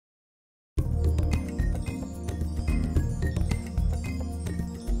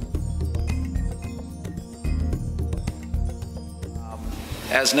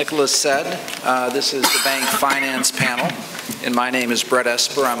As Nicholas said, this is the bank finance panel, and my name is Brett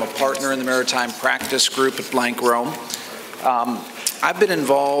Esber. I'm a partner in the Maritime Practice Group at Blank Rome. I've been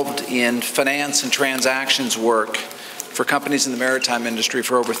involved in finance and transactions work for companies in the maritime industry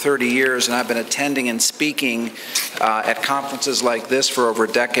for over 30 years, and I've been attending and speaking at conferences like this for over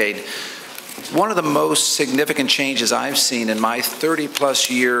a decade. One of the most significant changes I've seen in my 30-plus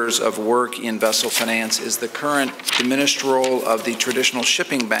years of work in vessel finance is the current diminished role of the traditional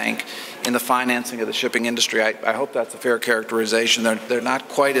shipping bank in the financing of the shipping industry. I hope that's a fair characterization. They're not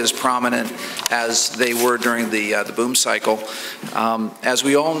quite as prominent as they were during the boom cycle. As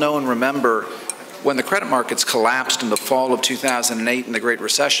we all know and remember, when the credit markets collapsed in the fall of 2008 and the Great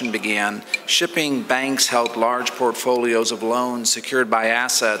Recession began, shipping banks held large portfolios of loans secured by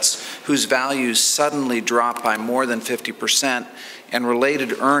assets whose values suddenly dropped by more than 50% and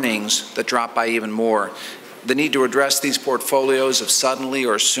related earnings that dropped by even more. The need to address these portfolios of suddenly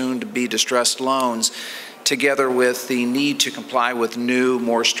or soon-to-be distressed loans, together with the need to comply with new,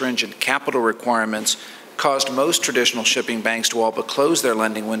 more stringent capital requirements, caused most traditional shipping banks to all but close their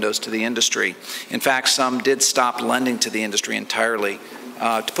lending windows to the industry. In fact, some did stop lending to the industry entirely.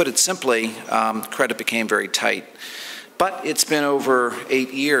 To put it simply, credit became very tight. But it's been over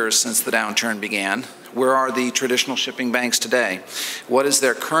 8 years since the downturn began. Where are the traditional shipping banks today? What is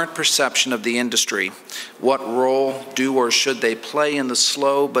their current perception of the industry? What role do or should they play in the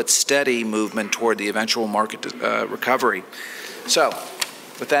slow but steady movement toward the eventual market recovery? So,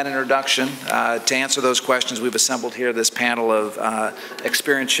 with that introduction, to answer those questions, we've assembled here this panel of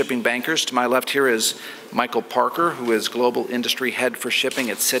experienced shipping bankers. To my left here is Michael Parker, who is Global Industry Head for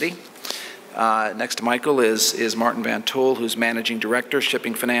Shipping at Citi. Next to Michael is Martin Van Tool, who's Managing Director,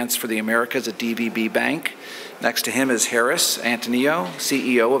 Shipping Finance for the Americas at DVB Bank. Next to him is Harris Antoniou,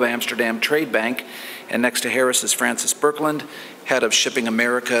 CEO of Amsterdam Trade Bank. And next to Harris is Francis Birkeland, Head of Shipping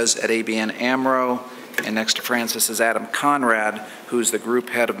Americas at ABN AMRO. And next to Francis is Adam Conrad, who's the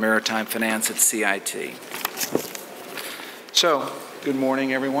Group Head of Maritime Finance at CIT. So, good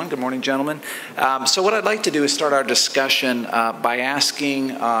morning, everyone. Good morning, gentlemen. So what I'd like to do is start our discussion by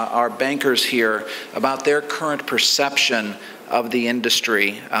asking our bankers here about their current perception of the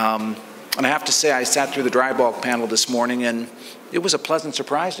industry. And I have to say, I sat through the dry bulk panel this morning, and it was a pleasant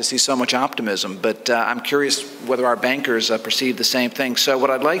surprise to see so much optimism, but I'm curious whether our bankers perceive the same thing. So what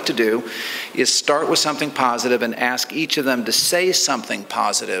I'd like to do is start with something positive and ask each of them to say something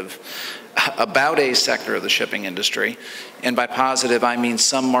positive about a sector of the shipping industry. And by positive, I mean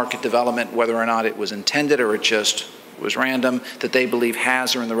some market development, whether or not it was intended or it just was random, that they believe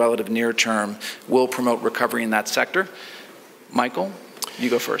has or in the relative near term will promote recovery in that sector. Michael, you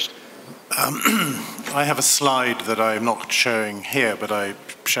go first. I have a slide that I'm not showing here, but I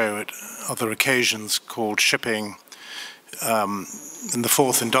show at other occasions, called Shipping in the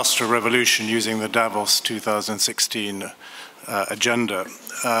Fourth Industrial Revolution, using the Davos 2016 agenda.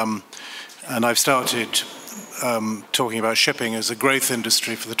 And I've started talking about shipping as a growth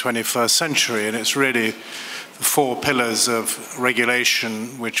industry for the 21st century, and it's really the four pillars of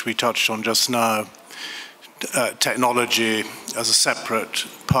regulation, which we touched on just now, technology as a separate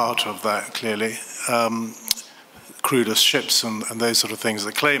part of that, clearly, crewless ships and those sort of things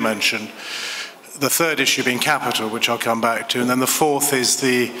that Clay mentioned. The third issue being capital, which I'll come back to, and then the fourth is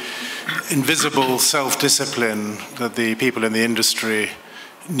the invisible self-discipline that the people in the industry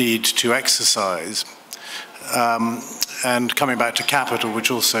need to exercise. And coming back to capital, which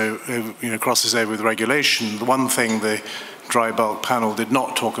also crosses over with regulation, the one thing the dry bulk panel did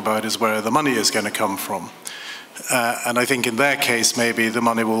not talk about is where the money is going to come from. And I think in their case, maybe the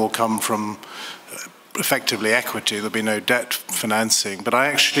money will all come from effectively equity. There'll be no debt financing. But I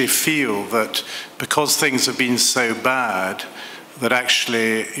actually feel that because things have been so bad, that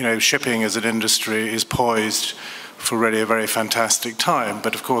actually, shipping as an industry is poised for really a very fantastic time.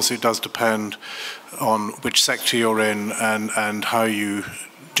 But of course, it does depend on which sector you're in and how you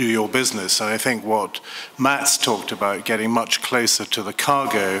do your business. And I think what Matt's talked about, getting much closer to the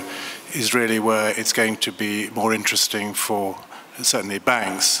cargo, is really where it's going to be more interesting for certainly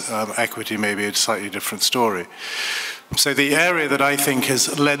banks. Equity may be a slightly different story. So the area that I think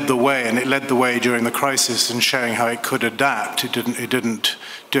has led the way, and it led the way during the crisis in showing how it could adapt, it didn't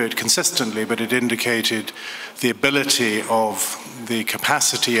do it consistently, but it indicated the ability of the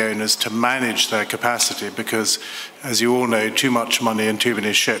capacity owners to manage their capacity, because, as you all know, too much money and too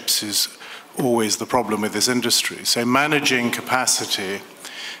many ships is always the problem with this industry. So managing capacity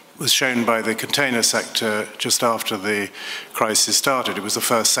was shown by the container sector just after the crisis started. It was the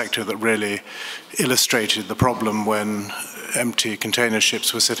first sector that really illustrated the problem when empty container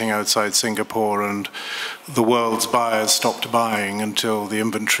ships were sitting outside Singapore, and the world's buyers stopped buying until the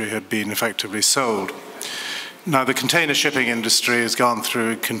inventory had been effectively sold. Now, the container shipping industry has gone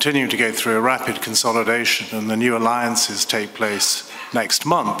through, continuing to go through a rapid consolidation, and the new alliances take place next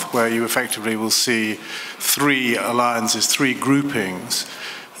month, where you effectively will see 3 alliances, 3 groupings.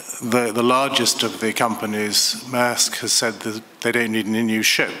 The largest of the companies, Maersk, has said that they don't need any new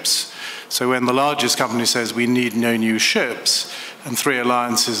ships. So when the largest company says we need no new ships, and 3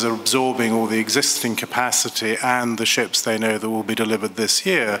 alliances are absorbing all the existing capacity and the ships they know that will be delivered this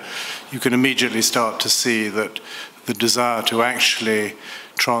year, you can immediately start to see that the desire to actually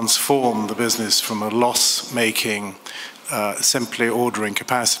transform the business from a loss-making, simply ordering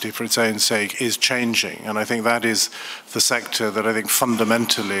capacity for its own sake is changing. And I think that is the sector that I think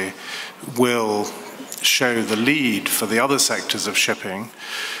fundamentally will show the lead for the other sectors of shipping.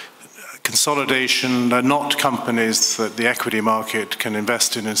 Consolidation are not companies that the equity market can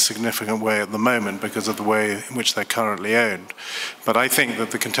invest in a significant way at the moment because of the way in which they're currently owned. But I think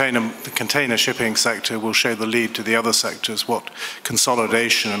that the container shipping sector will show the lead to the other sectors, what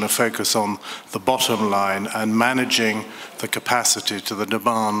consolidation and a focus on the bottom line and managing the capacity to the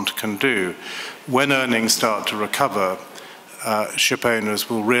demand can do. When earnings start to recover, ship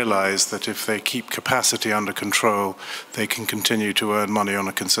owners will realize that if they keep capacity under control, they can continue to earn money on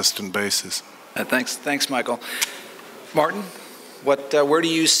a consistent basis. Thanks, Michael. Martin, where do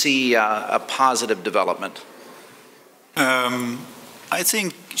you see a positive development? I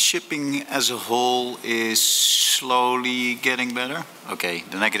think shipping as a whole is slowly getting better. Okay,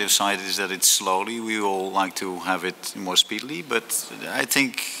 the negative side is that it's slowly. We all like to have it more speedily, but I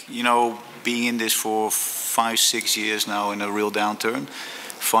think, you know, being in this for 5-6 years now in a real downturn,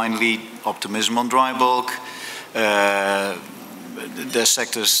 finally optimism on dry bulk. There's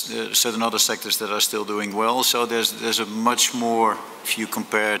certain other sectors that are still doing well, so there's a much more, if you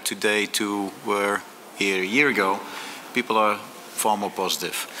compare today to where here a year ago, people are far more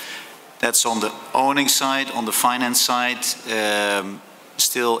positive. That's on the owning side. On the finance side,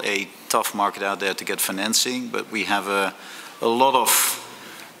 still a tough market out there to get financing, but we have a lot of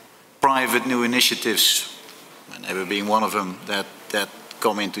private new initiatives, Ever being one of them, that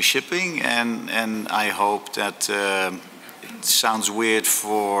come into shipping, and I hope that it sounds weird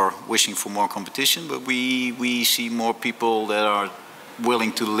for wishing for more competition, but we see more people that are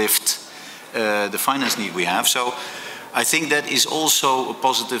willing to lift the finance need we have. So I think that is also a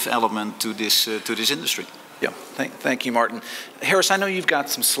positive element to this industry. Yeah, thank you, Martin. Harris, I know you've got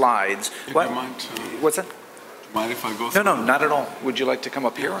some slides. If I might, what's that? Do you mind if I go through? No, not at all. Would you like to come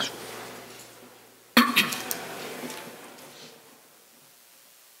up here? Yes.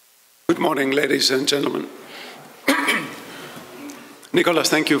 Good morning, ladies and gentlemen. Nicholas,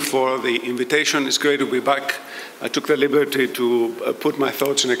 thank you for the invitation. It's great to be back. I took the liberty to put my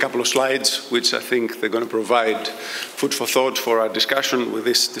thoughts in a couple of slides, which I think they're going to provide food for thought for our discussion with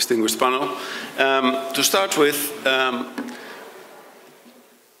this distinguished panel. To start with,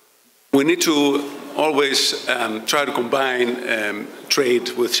 we need to always try to combine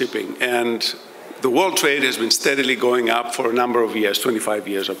trade with shipping. And the world trade has been steadily going up for a number of years, 25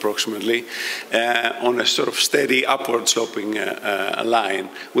 years approximately, on a sort of steady upward sloping line,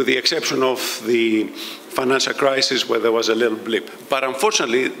 with the exception of the financial crisis where there was a little blip. But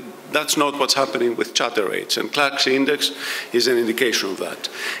unfortunately, that's not what's happening with charter rates, and Clark's index is an indication of that.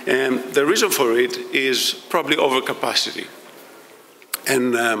 And the reason for it is probably overcapacity.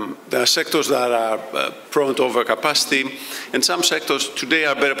 And there are sectors that are prone to overcapacity, and some sectors today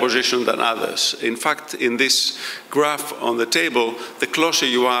are better positioned than others. In fact, in this graph on the table, the closer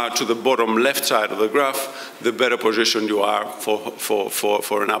you are to the bottom left side of the graph, the better positioned you are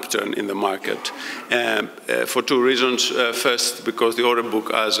for an upturn in the market. For two reasons. First, because the order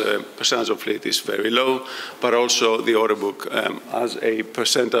book as a percentage of fleet is very low, but also the order book as a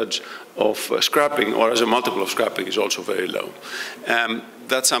percentage of scrapping, or as a multiple of scrapping, is also very low.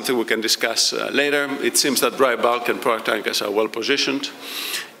 That's something we can discuss later. It seems that dry bulk and product tankers are well positioned.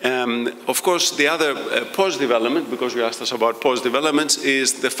 Of course, the other positive element, because you asked us about positive elements,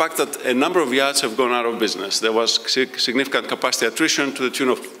 is the fact that a number of yards have gone out of business. There was significant capacity attrition to the tune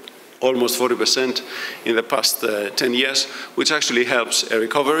of almost 40% in the past 10 years, which actually helps a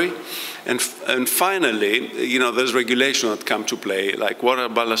recovery. And finally, you know, there's regulation that come to play, like water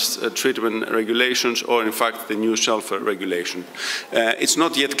ballast treatment regulations, or in fact the new sulfur regulation. It's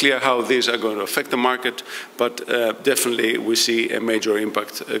not yet clear how these are going to affect the market, but definitely we see a major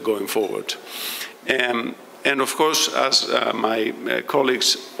impact going forward. And of course, as my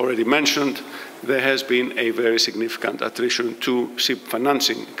colleagues already mentioned, there has been a very significant attrition to ship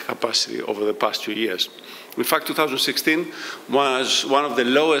financing capacity over the past few years. In fact, 2016 was one of the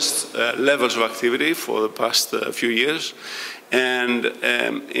lowest levels of activity for the past few years, and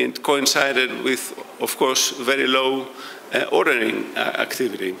it coincided with, of course, very low ordering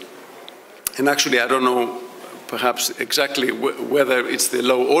activity. And actually, I don't know perhaps exactly whether it's the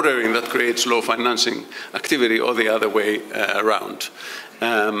low ordering that creates low financing activity or the other way around.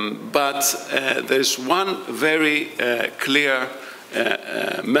 But there's one very clear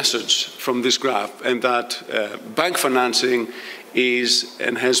message from this graph, and that bank financing is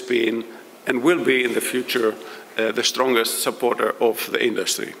and has been and will be in the future the strongest supporter of the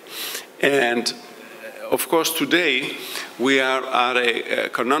industry. And of course, today we are at a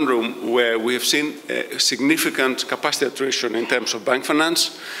conundrum where we have seen significant capacity attrition in terms of bank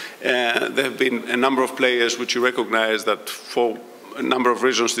finance. There have been a number of players which you recognize that for a number of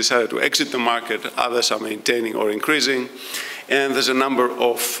reasons decided to exit the market, others are maintaining or increasing, and there's a number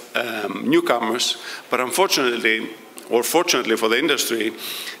of newcomers, but unfortunately, or fortunately for the industry,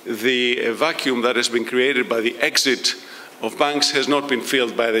 the vacuum that has been created by the exit of banks has not been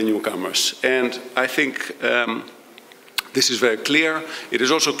filled by the newcomers. And I think this is very clear. It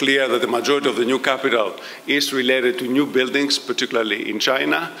is also clear that the majority of the new capital is related to new buildings, particularly in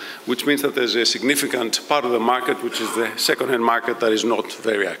China, which means that there's a significant part of the market, which is the second-hand market, that is not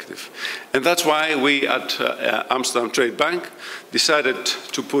very active. And that's why we at Amsterdam Trade Bank decided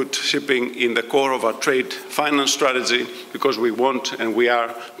to put shipping in the core of our trade finance strategy, because we want and we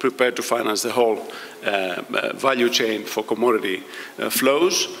are prepared to finance the whole value chain for commodity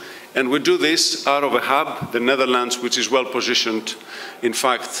flows. And we do this out of a hub, the Netherlands, which is well positioned, in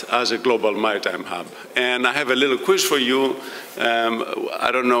fact, as a global maritime hub. And I have a little quiz for you. I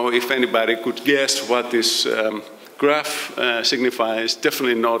don't know if anybody could guess what this graph signifies.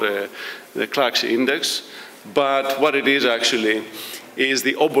 Definitely not the Clark's index, but what it is actually is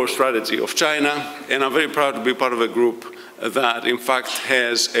the OBOR strategy of China. And I'm very proud to be part of a group that in fact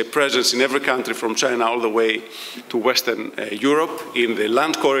has a presence in every country from China all the way to Western Europe in the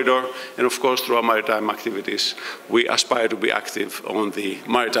land corridor, and of course through our maritime activities we aspire to be active on the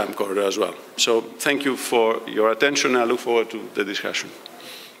maritime corridor as well. So thank you for your attention. I look forward to the discussion.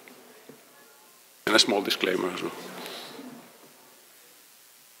 And a small disclaimer as well.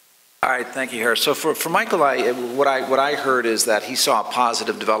 All right, thank you, Harris. So for Michael, what I heard is that he saw a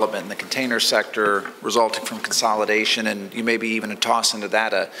positive development in the container sector resulting from consolidation, and you maybe even toss into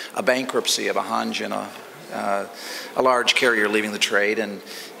that a bankruptcy of a Hanjin, a large carrier leaving the trade.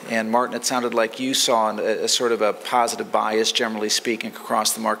 And Martin, it sounded like you saw a sort of a positive bias, generally speaking,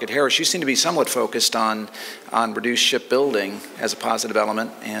 across the market. Harris, you seem to be somewhat focused on reduced shipbuilding as a positive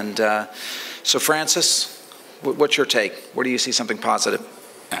element. And so Francis, what's your take? Where do you see something positive?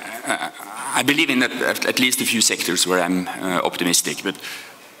 I believe in at least a few sectors where I'm optimistic, but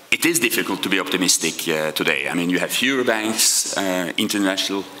it is difficult to be optimistic today. I mean, you have fewer banks,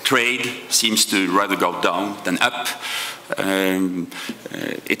 international trade seems to rather go down than up.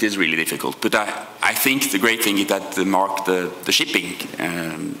 It is really difficult, but I think the great thing is that the shipping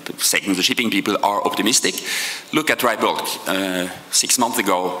segment, the shipping people are optimistic. Look at dry bulk. 6 months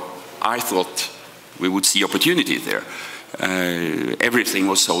ago, I thought we would see opportunities there. Everything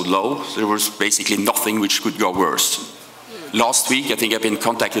was so low, there was basically nothing which could go worse. Last week, I think I've been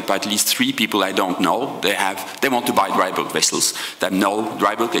contacted by at least 3 people I don't know. They want to buy dry bulk vessels. They have no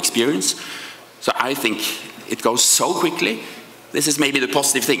dry bulk experience. So I think it goes so quickly. This is maybe the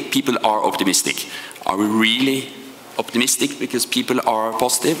positive thing. People are optimistic. Are we really optimistic because people are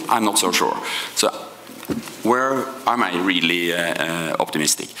positive? I'm not so sure. So where am I really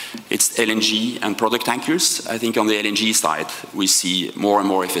optimistic? It's LNG and product tankers. I think on the LNG side, we see more and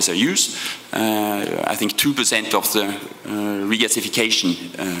more FSRUs. I think 2% of the regasification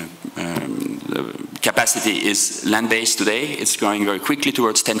capacity is land-based today. It's going very quickly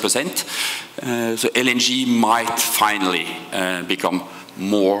towards 10%. So LNG might finally become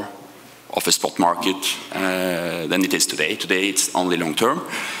more of a spot market than it is today. Today, it's only long-term.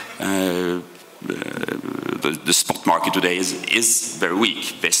 The spot market today is very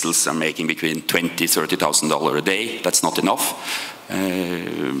weak. Vessels are making between $20,000 to $30,000 a day. That's not enough.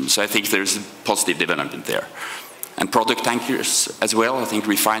 So I think there's a positive development there. And product tankers as well. I think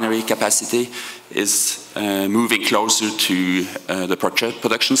refinery capacity is moving closer to the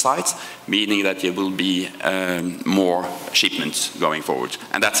production sites, meaning that there will be more shipments going forward.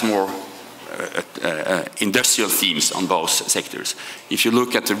 And that's more industrial themes on both sectors. If you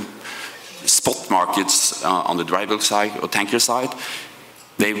look at the spot markets on the dry bulk side or tanker side,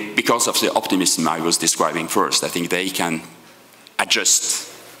 because of the optimism I was describing first, I think they can adjust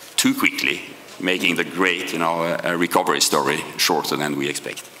too quickly making the great, recovery story shorter than we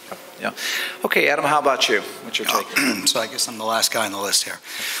expect. Yeah. Okay, Adam, how about you? What's your take? So I guess I'm the last guy on the list here.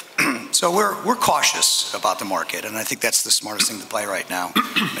 So we're cautious about the market, and I think that's the smartest thing to play right now.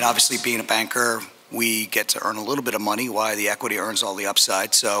 I mean, obviously, being a banker, we get to earn a little bit of money while the equity earns all the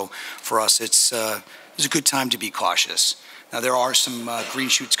upside. So for us, it's a good time to be cautious. Now, there are some green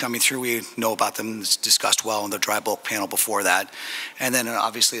shoots coming through. We know about them. It's discussed well in the dry bulk panel before that. And then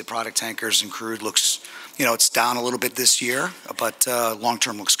obviously the product tankers and crude looks, it's down a little bit this year, but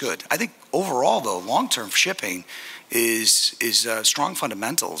long-term looks good. I think overall, though, long-term shipping is strong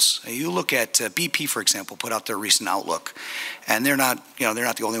fundamentals. You look at BP, for example, put out their recent outlook, and they're not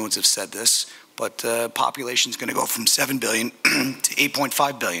the only ones who have said this, but population is going to go from 7 billion to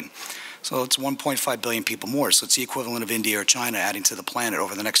 8.5 billion. So it's 1.5 billion people more. So it's the equivalent of India or China adding to the planet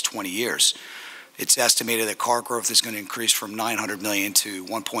over the next 20 years. It's estimated that car growth is going to increase from 900 million to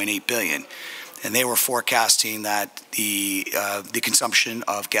 1.8 billion. And they were forecasting that the consumption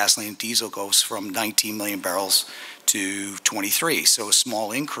of gasoline and diesel goes from 19 million barrels to 23. So a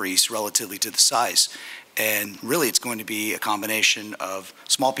small increase relatively to the size. And really, it's going to be a combination of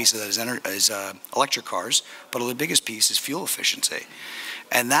small pieces that is electric cars, but the biggest piece is fuel efficiency.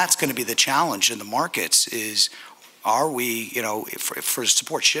 And that's going to be the challenge in the markets is, are we, for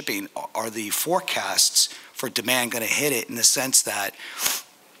support shipping, are the forecasts for demand going to hit it in the sense that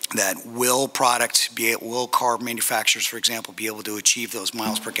will car manufacturers, for example, be able to achieve those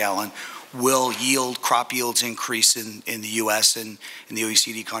miles per gallon? Will crop yields increase in the U.S. and in the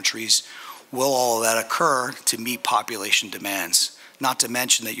OECD countries? Will all of that occur to meet population demands? Not to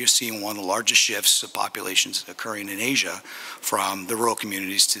mention that you're seeing one of the largest shifts of populations occurring in Asia from the rural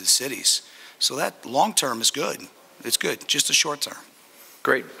communities to the cities. So that long term is good. It's good, just the short term.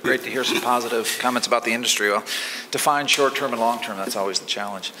 Great to hear some positive comments about the industry. Well, define short term and long term, that's always the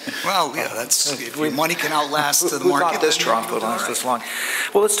challenge. Well, yeah, if your money can outlast the market. Who thought this Trump would last this long?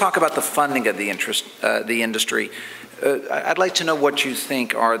 Well, let's talk about the funding of the industry. I'd like to know what you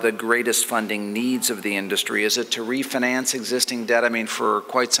think are the greatest funding needs of the industry. Is it to refinance existing debt? I mean, for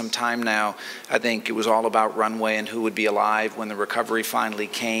quite some time now, I think it was all about runway and who would be alive when the recovery finally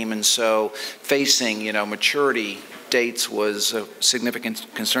came. And so facing, maturity dates was a significant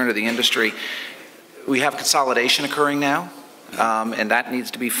concern of the industry. We have consolidation occurring now. And that needs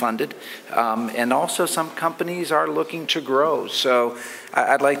to be funded. And also some companies are looking to grow. So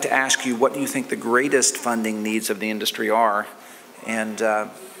I'd like to ask you, what do you think the greatest funding needs of the industry are? And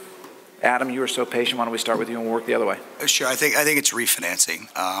Adam, you were so patient. Why don't we start with you and we'll work the other way? Sure. I think it's refinancing.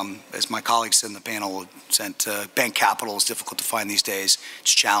 As my colleagues in the panel sent, bank capital is difficult to find these days.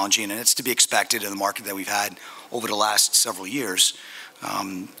 It's challenging, and it's to be expected in the market that we've had over the last several years.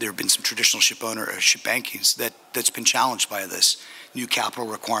 There have been some traditional ship bankings that's been challenged by this. New capital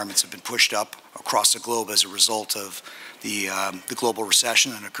requirements have been pushed up across the globe as a result of the global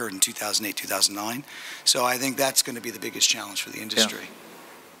recession that occurred in 2008, 2009. So I think that's going to be the biggest challenge for the industry. Yeah.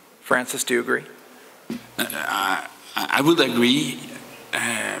 Francis, do you agree? I would agree,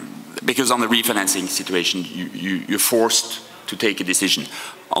 because on the refinancing situation, you're forced to take a decision.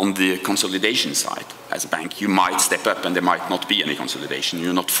 On the consolidation side, as a bank, you might step up and there might not be any consolidation.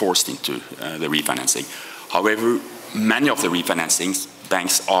 You're not forced into the refinancing. However, many of the refinancing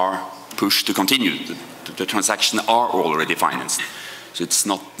banks are pushed to continue. The transactions are already financed. So it's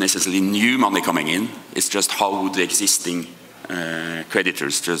not necessarily new money coming in. It's just how would the existing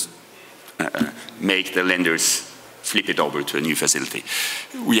creditors just make the lenders flip it over to a new facility.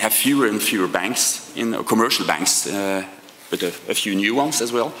 We have fewer and fewer banks, commercial banks, but a few new ones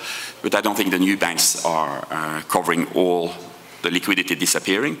as well. But I don't think the new banks are covering all the liquidity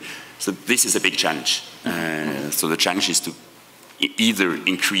disappearing. So this is a big challenge. So the challenge is to either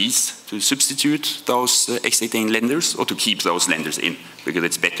increase, to substitute those exiting lenders, or to keep those lenders in, because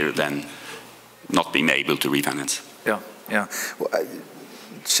it's better than not being able to refinance. Yeah. Well,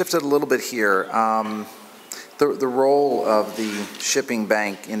 shifted a little bit here. The role of the shipping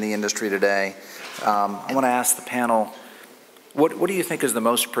bank in the industry today. I want to ask the panel, what do you think is the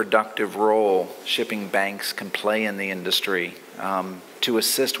most productive role shipping banks can play in the industry to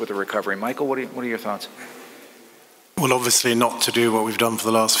assist with the recovery? Michael, what are your thoughts? Well, obviously not to do what we've done for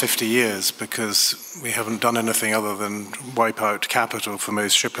the last 50 years, because we haven't done anything other than wipe out capital for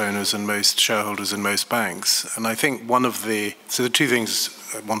most ship owners and most shareholders in most banks. And I think so the two things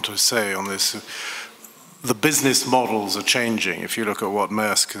I want to say on this, the business models are changing. If you look at what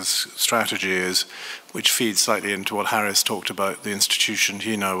Maersk's strategy is, which feeds slightly into what Harris talked about, the institution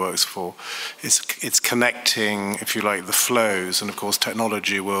he now works for, it's connecting, if you like, the flows, and of course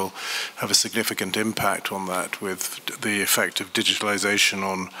technology will have a significant impact on that with the effect of digitalization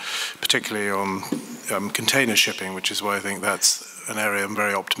on, particularly on container shipping, which is why I think that's an area I'm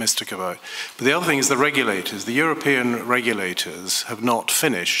very optimistic about. But the other thing is the regulators. The European regulators have not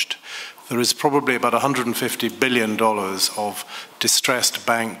finished. There is probably about $150 billion of distressed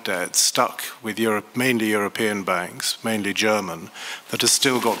bank debt stuck with mainly European banks, mainly German, that has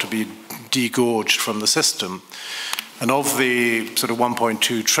still got to be degorged from the system. And of the sort of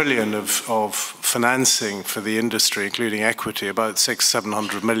 1.2 trillion of financing for the industry, including equity, about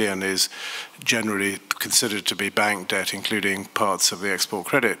 600–700 million is generally considered to be bank debt, including parts of the export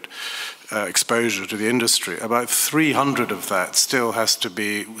credit exposure to the industry. About 300 of that still has to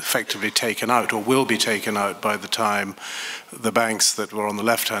be effectively taken out, or will be taken out by the time the banks that were on the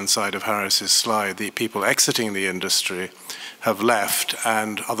left-hand side of Harris's slide, the people exiting the industry, have left,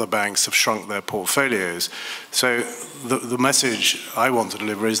 and other banks have shrunk their portfolios. So the message I want to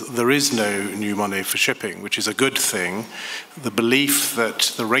deliver is that there is no new money for shipping, which is a good thing. The belief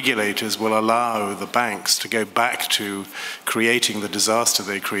that the regulators will allow the banks to go back to creating the disaster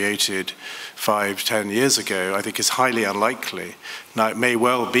they created 5–10 years ago, I think is highly unlikely. Now, it may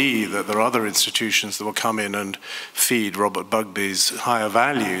well be that there are other institutions that will come in and feed Robert Bugby's higher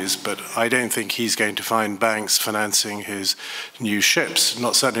values, but I don't think he's going to find banks financing his new ships,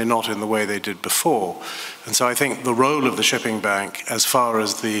 certainly not in the way they did before. And so I think the role of the shipping bank, as far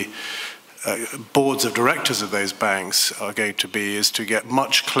as the boards of directors of those banks are going to be, is to get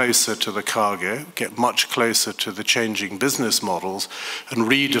much closer to the cargo, get much closer to the changing business models, and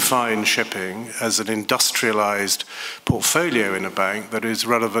redefine shipping as an industrialized portfolio in a bank that is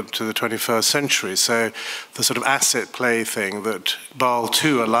relevant to the 21st century. So the sort of asset play thing that Basel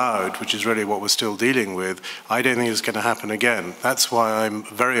II allowed, which is really what we're still dealing with, I don't think is going to happen again. That's why I'm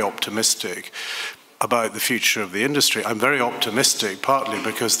very optimistic about the future of the industry. I'm very optimistic, partly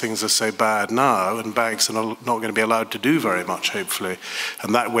because things are so bad now and banks are not going to be allowed to do very much, hopefully.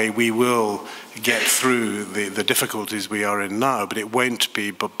 And that way we will get through the difficulties we are in now, but it won't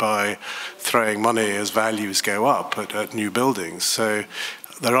be by throwing money as values go up at new buildings. So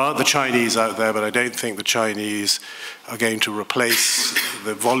there are the Chinese out there, but I don't think the Chinese are going to replace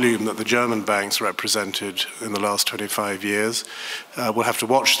the volume that the German banks represented in the last 25 years. We'll have to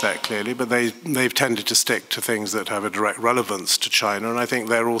watch that clearly, but they've tended to stick to things that have a direct relevance to China, and I think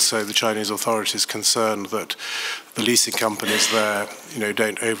they're also, the Chinese authorities, concerned that the leasing companies there,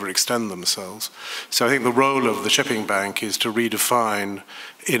 don't overextend themselves. So I think the role of the shipping bank is to redefine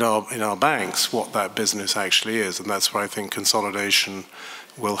in our banks what that business actually is, and that's where I think consolidation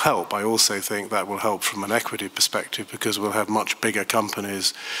will help. I also think that will help from an equity perspective, because we'll have much bigger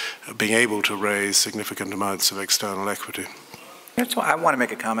companies being able to raise significant amounts of external equity. I want to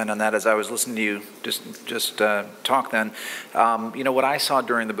make a comment on that as I was listening to you just talk then. What I saw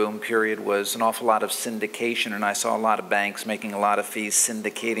during the boom period was an awful lot of syndication, and I saw a lot of banks making a lot of fees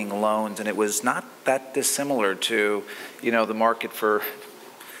syndicating loans, and it was not that dissimilar to, the market for,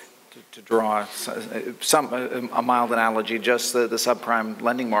 to draw a mild analogy, just the subprime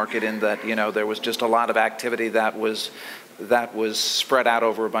lending market, in that, there was just a lot of activity that was spread out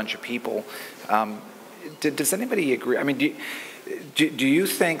over a bunch of people. Does anybody agree? I mean, do you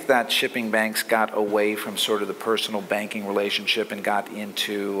think that shipping banks got away from sort of the personal banking relationship and got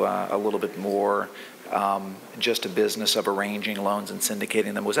into a little bit more just a business of arranging loans and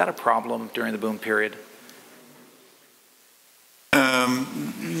syndicating them? Was that a problem during the boom period?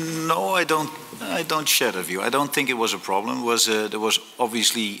 No, I don't share the view. I don't think it was a problem. There was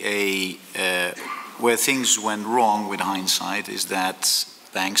obviously where things went wrong with hindsight is that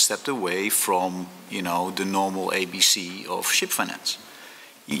banks stepped away from, the normal ABC of ship finance.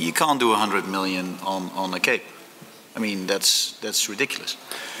 You can't do 100 million on a Cape. I mean, that's ridiculous.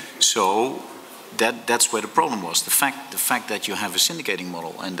 So that's where the problem was. The fact that you have a syndicating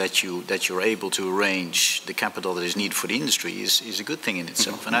model and that you're able to arrange the capital that is needed for the industry is a good thing in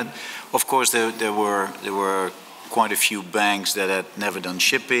itself. And of course, there were quite a few banks that had never done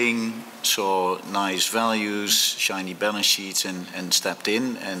shipping, saw nice values, shiny balance sheets, and stepped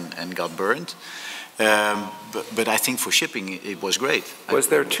in and got burned. But I think for shipping, it was great. Was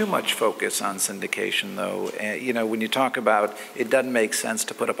there too much focus on syndication, though? When you talk about it doesn't make sense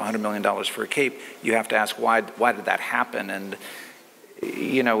to put up $100 million for a Cape, you have to ask why did that happen? And,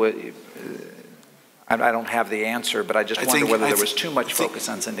 I don't have the answer, but I just wonder whether there was too much focus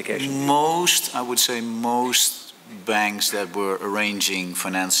on syndication. I would say most banks that were arranging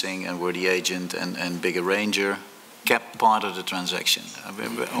financing and were the agent and big arranger kept part of the transaction.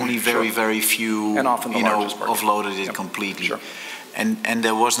 Only very few, and often the offloaded it completely. Sure. And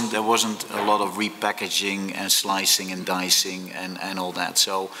there wasn't a lot of repackaging and slicing and dicing and all that.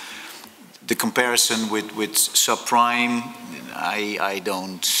 So the comparison with subprime, I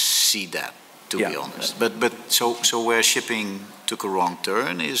don't see that, to be honest. But so where shipping took a wrong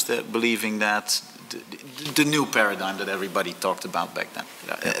turn is that believing that the new paradigm that everybody talked about back then,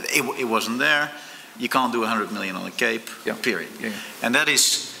 it wasn't there. You can't do 100 million on a Cape, period. Yeah. And that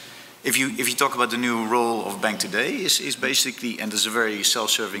is, if you talk about the new role of bank today, is basically, and there's a very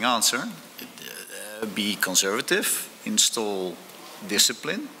self-serving answer, be conservative, install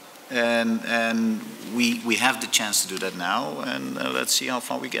discipline, and we have the chance to do that now, and let's see how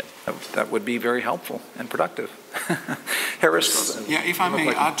far we get. That would be very helpful and productive. Harris? Yeah, if I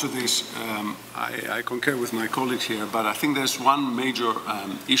may add to this, I concur with my colleagues here, but I think there's one major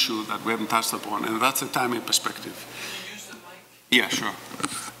issue that we haven't touched upon, and that's the timing perspective. Yeah, sure.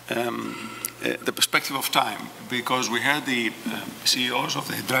 The perspective of time, because we had the CEOs of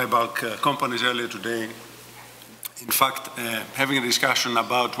the dry bulk companies earlier today, in fact, having a discussion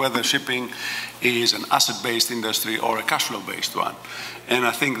about whether shipping is an asset-based industry or a cash flow-based one. And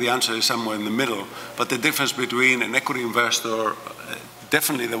I think the answer is somewhere in the middle. But the difference between an equity investor,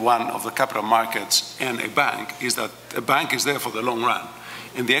 definitely the one of the capital markets, and a bank is that a bank is there for the long run.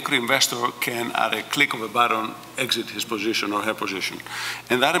 And the equity investor can, at a click of a button, exit his position or her position.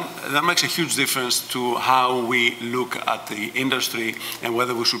 And that makes a huge difference to how we look at the industry and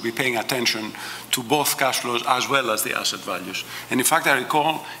whether we should be paying attention to both cash flows as well as the asset values. And in fact, I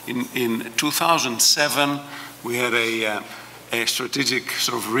recall in 2007, we had a strategic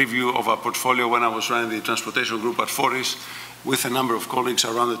sort of review of our portfolio when I was running the transportation group at Fortis with a number of colleagues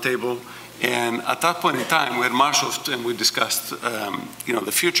around the table. And at that point in time, we had marshaled and we discussed,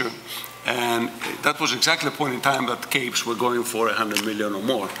 the future. And that was exactly the point in time that Capes were going for 100 million or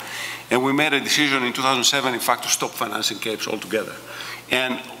more. And we made a decision in 2007, in fact, to stop financing Capes altogether.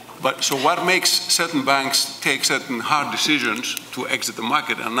 So what makes certain banks take certain hard decisions to exit the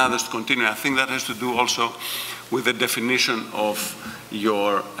market and others to continue? I think that has to do also with the definition of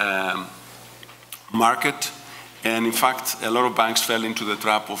your market. And in fact, a lot of banks fell into the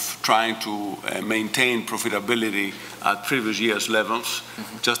trap of trying to maintain profitability at previous year's levels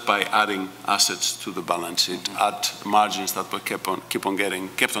just by adding assets to the balance sheet at margins that were kept on getting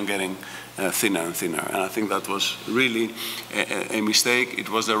thinner and thinner. And I think that was really a mistake. It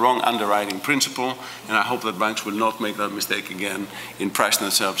was the wrong underwriting principle, and I hope that banks will not make that mistake again in pricing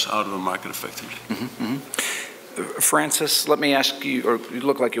themselves out of the market effectively. Francis, let me ask you, or you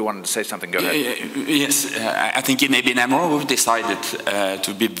look like you wanted to say something. Go ahead. Yes, I think maybe in AMRO we've decided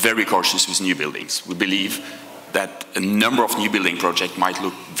to be very cautious with new buildings. We believe that a number of new building projects might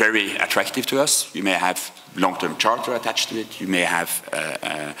look very attractive to us. You may have long-term charter attached to it. You may have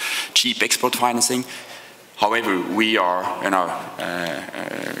cheap export financing. However, we are,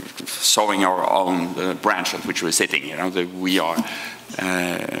 sowing our own branch at which we're sitting.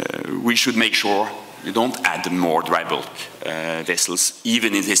 We should make sure you don't add more dry bulk vessels,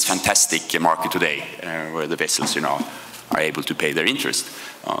 even in this fantastic market today, where the vessels, are able to pay their interest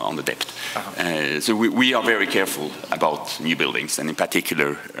on the debt. So we are very careful about new buildings, and in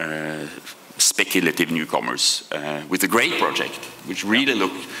particular, speculative newcomers with a great project, which really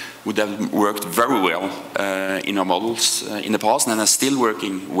would have worked very well in our models in the past, and are still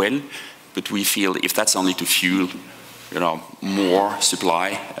working well. But we feel if that's only to fuel more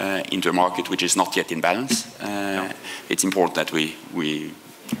supply into a market which is not yet in balance, it's important that we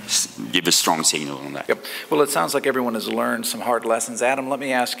give a strong signal on that. Yep. Well, it sounds like everyone has learned some hard lessons. Adam, let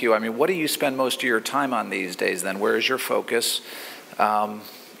me ask you, what do you spend most of your time on these days then? Where is your focus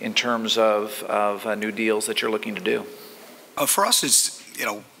in terms of new deals that you're looking to do? For us, it's,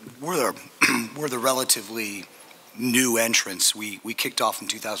 we're the relatively new entrants. We kicked off in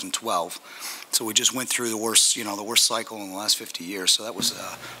 2012. So we just went through the worst cycle in the last 50 years. So that was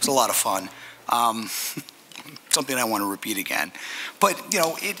a lot of fun. Something I want to repeat again. But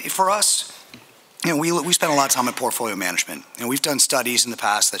for us, we spend a lot of time on portfolio management. We've done studies in the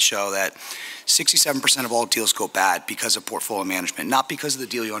past that show that 67% of all deals go bad because of portfolio management, not because of the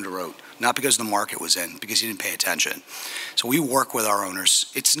deal you underwrote, not because the market was in, because you didn't pay attention. So we work with our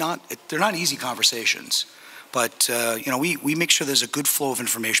owners. They're not easy conversations. But we make sure there's a good flow of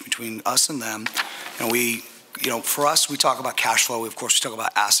information between us and them. For us, we talk about cash flow. Of course, we talk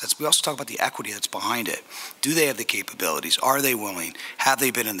about assets. We also talk about the equity that's behind it. Do they have the capabilities? Are they willing? Have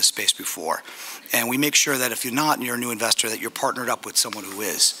they been in the space before? And we make sure that if you're not and you're a new investor, that you're partnered up with someone who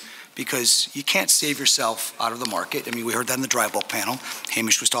is. because you can't save yourself out of the market. I mean, we heard that in the dry bulk panel.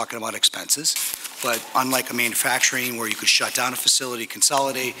 Hamish was talking about expenses. But unlike a manufacturing where you could shut down a facility,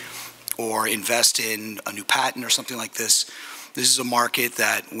 consolidate, or invest in a new patent or something like this, this is a market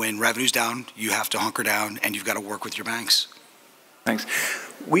that when revenue's down, you have to hunker down and you've got to work with your banks. Thanks.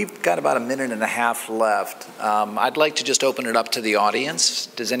 We've got about a minute and a half left. I'd like to just open it up to the audience.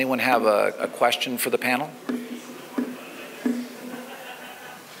 Does anyone have a question for the panel?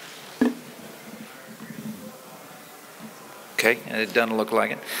 Okay, it doesn't look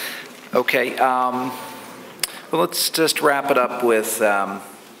like it. Okay, well, let's just wrap it up with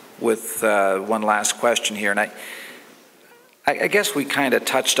one last question here. And I guess we kind of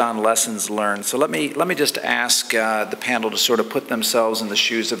touched on lessons learned. So let me just ask the panel to sort of put themselves in the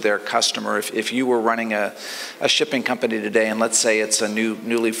shoes of their customer. If you were running a shipping company today, and let's say it's a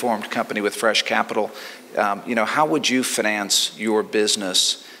newly formed company with fresh capital, how would you finance your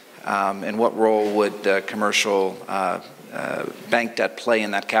business, and what role would commercial bank debt play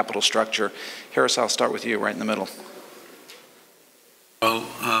in that capital structure? Harris, I'll start with you right in the middle. Well,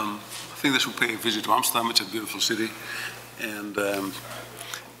 I think they should pay a visit to Amsterdam. It's a beautiful city. And,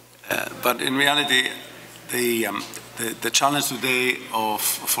 but in reality, the challenge today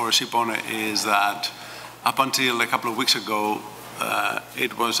for a ship owner is that up until a couple of weeks ago,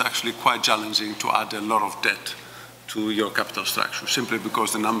 it was actually quite challenging to add a lot of debt to your capital structure, simply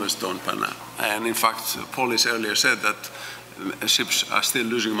because the numbers don't pan out. And in fact, Paulis earlier said that ships are still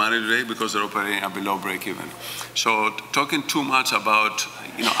losing money today because they're operating at below break even. So talking too much about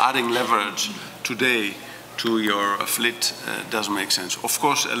adding leverage today to your fleet doesn't make sense. Of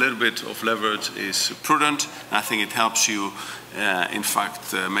course, a little bit of leverage is prudent. I think it helps you, in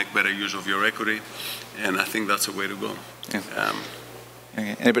fact, make better use of your equity, and I think that's a way to go. Yeah.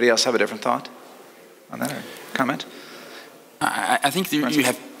 Anybody else have a different thought on that or comment? I think you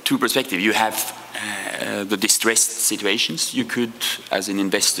have two perspectives. You have the distressed situations. You could, as an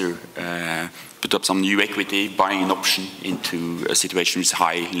investor, put up some new equity, buying an option into a situation with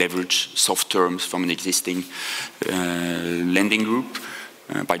high leverage, soft terms from an existing lending group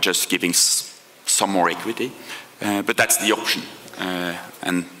by just giving some more equity. But that's the option.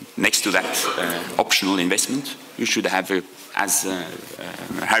 And next to that optional investment, you should have, as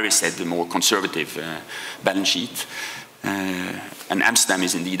Harry said, a more conservative balance sheet. And Amsterdam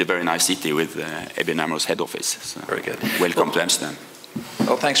is indeed a very nice city with ABN AMRO's head office. So very good. Welcome to Amsterdam.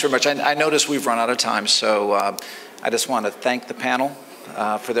 Well, thanks very much. I notice we've run out of time, so I just want to thank the panel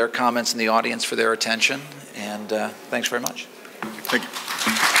for their comments and the audience for their attention, and thanks very much. Thank you.